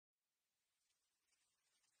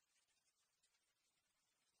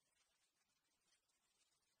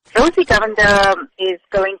Rosy Govender is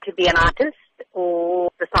going to be an artist who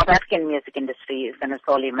the South African music industry is going to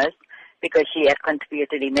sorely miss because she has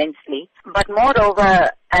contributed immensely. But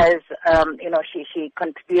moreover, as she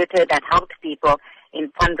contributed and helped people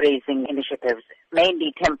in fundraising initiatives,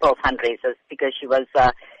 mainly temple fundraisers, because she was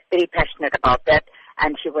very passionate about that,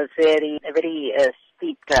 and she was very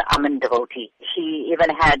steeped Aman devotee. She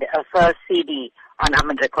even had a first CD on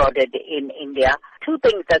Aman recorded in India. Two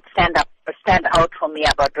things that stand out for me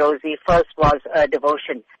about Rosy. First was a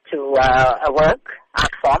devotion to a work,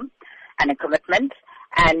 art form, and a commitment,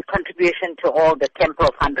 and contribution to all the temple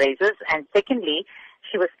fundraisers. And secondly,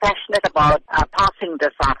 she was passionate about passing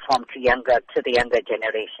this art form to the younger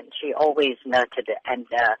generation. She always nurtured and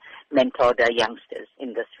mentored youngsters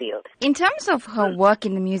in this field. In terms of her work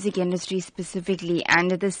in the music industry specifically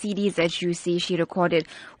and the CDs that you say she recorded,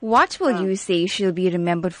 what will you say she'll be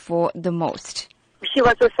remembered for the most? She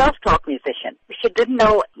was a self-taught musician. She didn't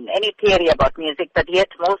know any theory about music, but yet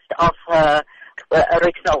most of her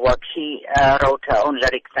original work, she wrote her own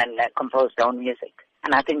lyrics and composed her own music.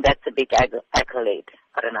 And I think that's a big accolade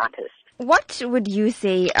for an artist. What would you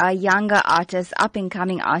say younger artists,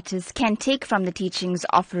 up-and-coming artists, can take from the teachings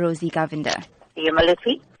of Rosy Govender?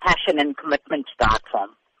 Humility, passion and commitment to the art form.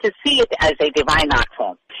 To see it as a divine art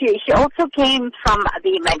form. She also came from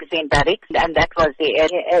the magazine Barracks, and that was the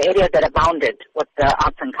area that abounded with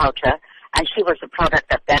arts and culture, and she was a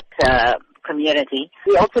product of that community.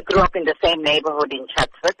 We also grew up in the same neighborhood in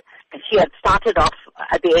Chatsworth. She had started off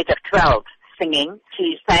at the age of 12 singing.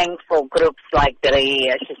 She sang for groups like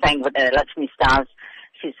she sang with the Lakshmi Stars.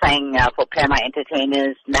 She sang for Prema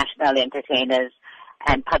Entertainers, National Entertainers,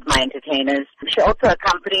 and Padma Entertainers. She also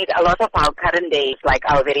accompanied a lot of our current days, like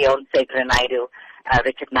our very own Segra Naidu,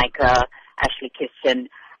 Richard Naicker, Ashley Kiston.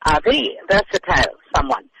 Very versatile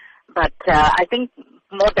someone. But I think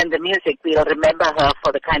more than the music, we'll remember her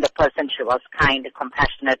for the kind of person she was, kind,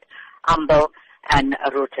 compassionate, humble, and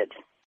rooted.